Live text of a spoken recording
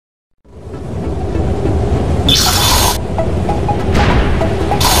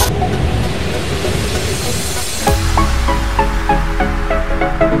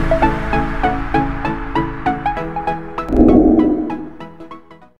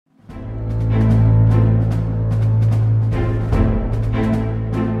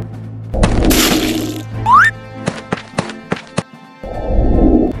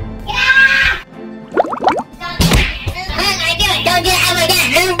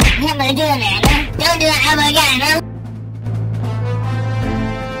doing that. Don't do it ever again.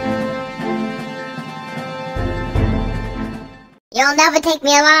 You'll never take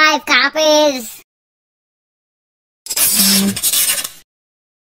me alive, copies.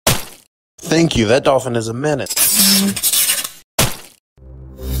 Thank you, that dolphin is a menace.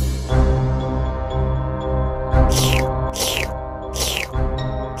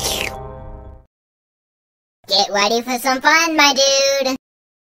 Get ready for some fun, my dude.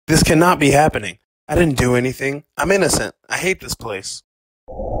 This cannot be happening. I didn't do anything. I'm innocent. I hate this place.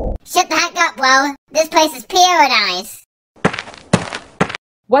 Shut the heck up, bro. This place is paradise.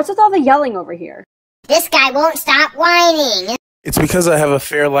 What's with all the yelling over here? This guy won't stop whining. It's because I have a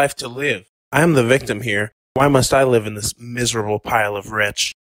fair life to live. I am the victim here. Why must I live in this miserable pile of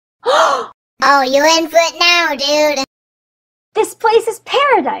wretch? Oh, you're in for it now, dude. This place is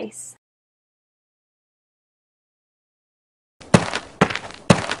paradise!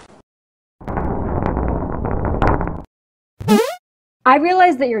 I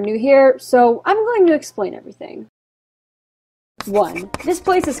realize that you're new here, so I'm going to explain everything. 1. This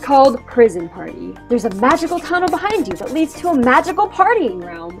place is called Prison Party. There's a magical tunnel behind you that leads to a magical partying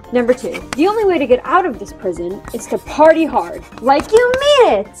realm. 2. The only way to get out of this prison is to party hard, like you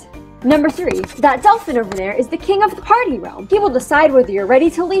mean it! 3. That dolphin over there is the king of the party realm. He will decide whether you're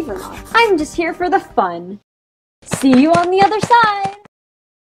ready to leave or not. I'm just here for the fun. See you on the other side!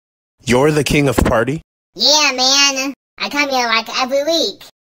 You're the king of party? Yeah, man. I come here like every week.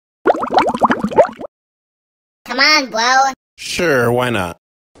 Come on, bro. Sure, why not?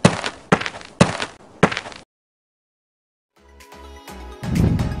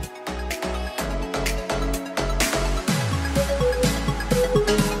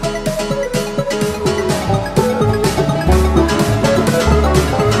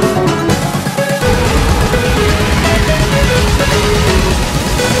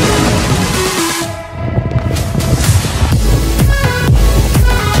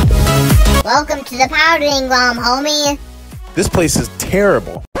 Welcome to the powdering realm, homie. This place is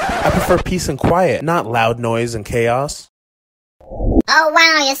terrible. I prefer peace and quiet, not loud noise and chaos. Oh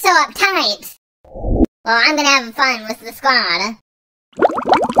wow, you're so uptight. Well, I'm gonna have fun with the squad.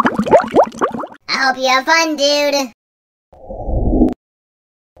 I hope you have fun, dude.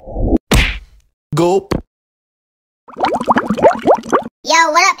 Gulp.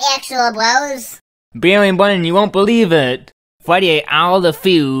 Yo, what up, actual bros? Barry Bunny, you won't believe it. Freddy ate all the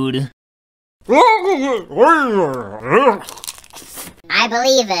food. I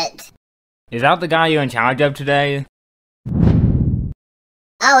believe it. Is that the guy you're in charge of today?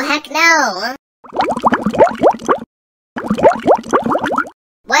 Oh, heck no.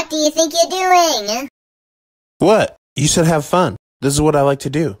 What do you think you're doing? What? You said have fun. This is what I like to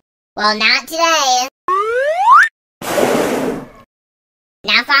do. Well, not today.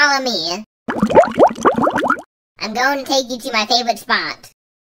 Now follow me. I'm going to take you to my favorite spot.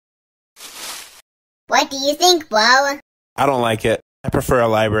 What do you think, bro? I don't like it. I prefer a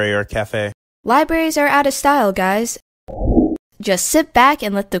library or a cafe. Libraries are out of style, guys. Just sit back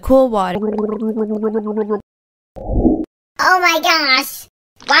and let the cool water. Oh my gosh!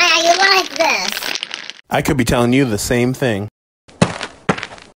 Why are you like this? I could be telling you the same thing.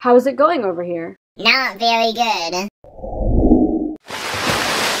 How is it going over here? Not very good.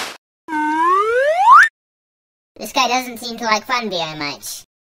 This guy doesn't seem to like fun very much.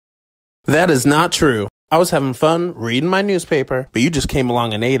 That is not true. I was having fun reading my newspaper, but you just came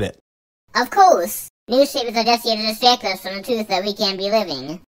along and ate it. Of course. Newspapers are just here to distract us from the truth that we can't be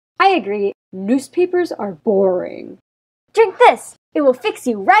living. I agree. Newspapers are boring. Drink this! It will fix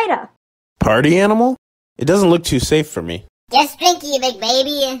you right up! Party animal? It doesn't look too safe for me. Just drink, you big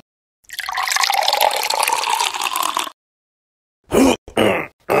baby.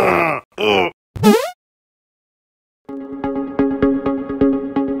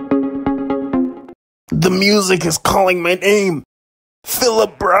 The music is calling my name.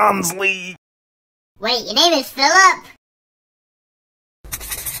 Philip Bronsley. Wait, your name is Philip?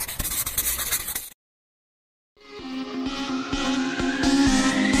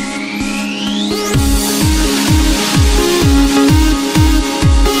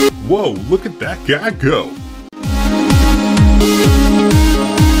 Whoa, look at that guy go.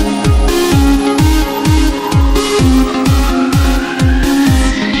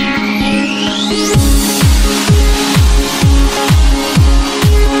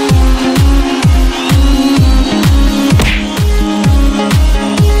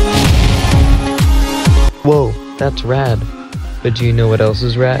 Whoa, that's rad. But do you know what else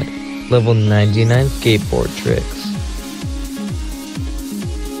is rad? Level 99 skateboard tricks.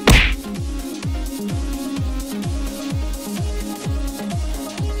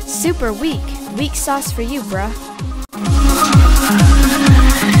 super weak. Weak sauce for you, bruh.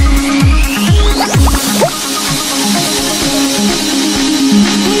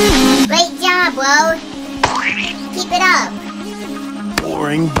 Great job, bro. Keep it up.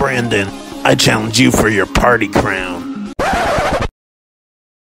 Boring Brandon. I challenge you for your party crown.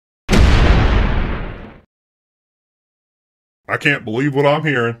 I can't believe what I'm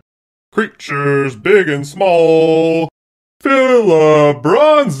hearing. Creatures big and small. Philip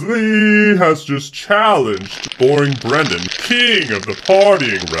Bronsley has just challenged Boring Brendan, king of the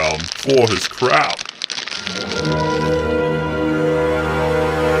partying realm, for his crown.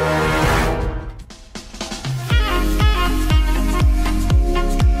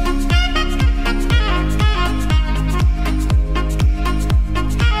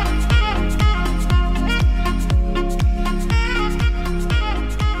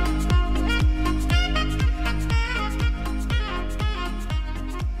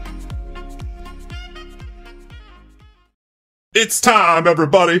 It's time,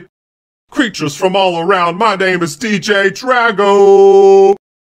 everybody! Creatures from all around, my name is DJ Drago!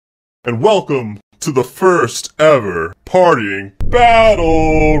 And welcome to the first ever partying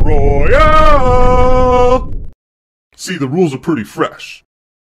Battle Royale! See, the rules are pretty fresh.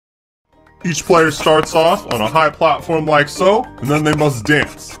 Each player starts off on a high platform like so, and then they must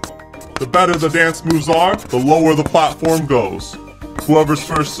dance. The better the dance moves are, the lower the platform goes. Whoever's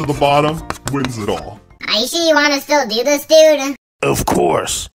first to the bottom wins it all. Are you sure you want to still do this, dude? Of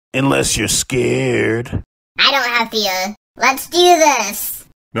course, unless you're scared. I don't have fear. Let's do this.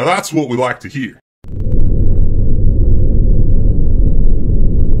 Now that's what we like to hear.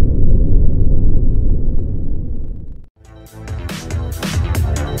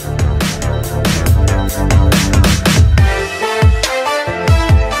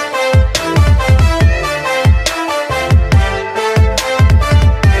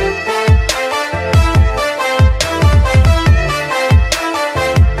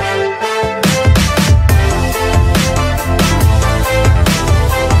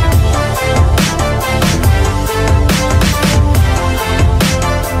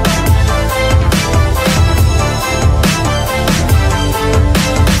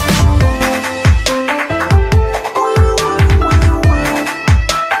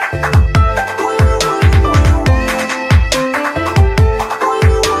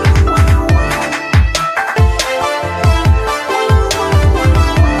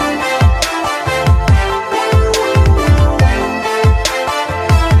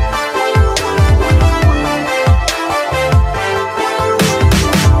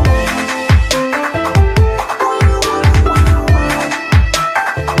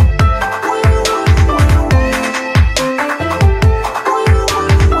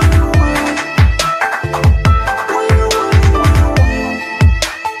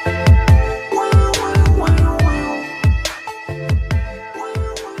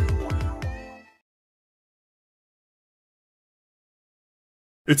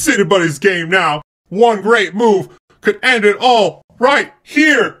 It's anybody's game now. One great move could end it all right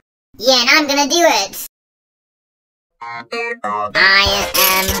here. Yeah, and I'm gonna do it. I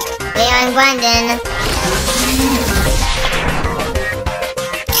am Baron Brendan.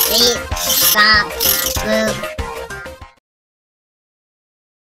 Beat, stop, group.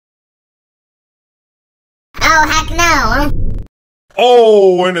 Oh, heck no.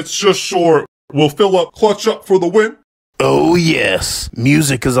 Oh, and it's just short. Will Philip clutch up for the win? Oh yes,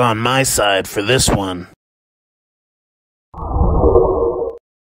 music is on my side for this one.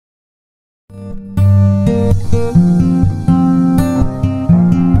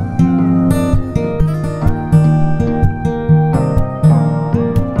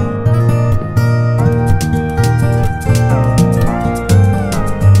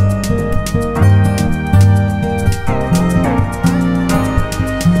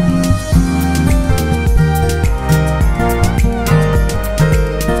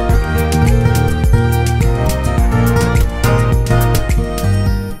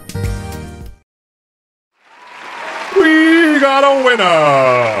 We got a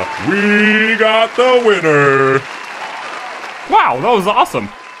winner! We got the winner! Wow, that was awesome!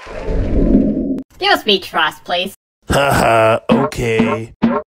 Give a speech, Frost, please. Haha, okay.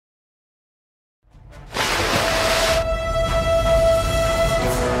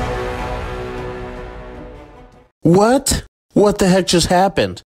 What? What the heck just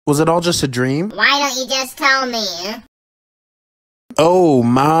happened? Was it all just a dream? Why don't you just tell me? Oh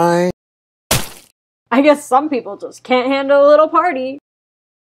my. I guess some people just can't handle a little party.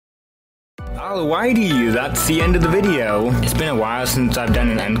 Alrighty, that's the end of the video. It's been a while since I've done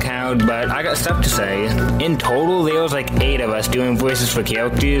an end count, but I got stuff to say. In total, there was like 8 of us doing voices for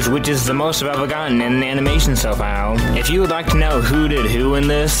characters, which is the most I've ever gotten in an animation so far. If you would like to know who did who in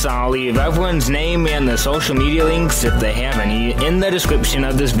this, I'll leave everyone's name and the social media links, if they have any, in the description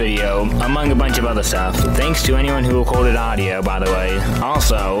of this video, among a bunch of other stuff. Thanks to anyone who recorded audio, by the way.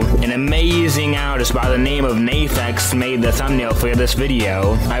 Also, an amazing artist by the name of Nafex made the thumbnail for this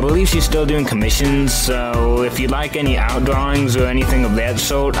video. I believe she's still doing commissions, so if you'd like any art drawings or anything of that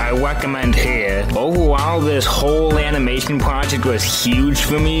sort, I recommend her. Overall, this whole animation project was huge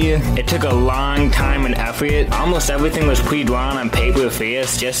for me. It took a long time and effort. Almost everything was pre-drawn on paper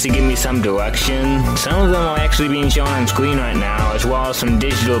first just to give me some direction. Some of them are actually being shown on screen right now, as well as some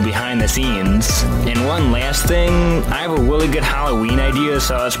digital behind the scenes. And one last thing, I have a really good Halloween idea,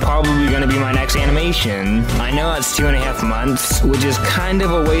 so it's probably going to be my next animation. I know it's 2.5 months, which is kind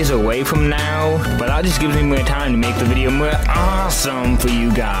of a ways away from now, but that just gives me more time to make the video more awesome for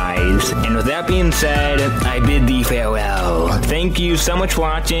you guys. And with that being said, I bid thee farewell. Thank you so much for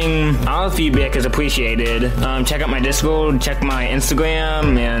watching. All feedback is appreciated. Check out my Discord, check my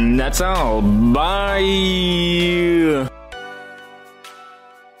Instagram, and that's all. Bye!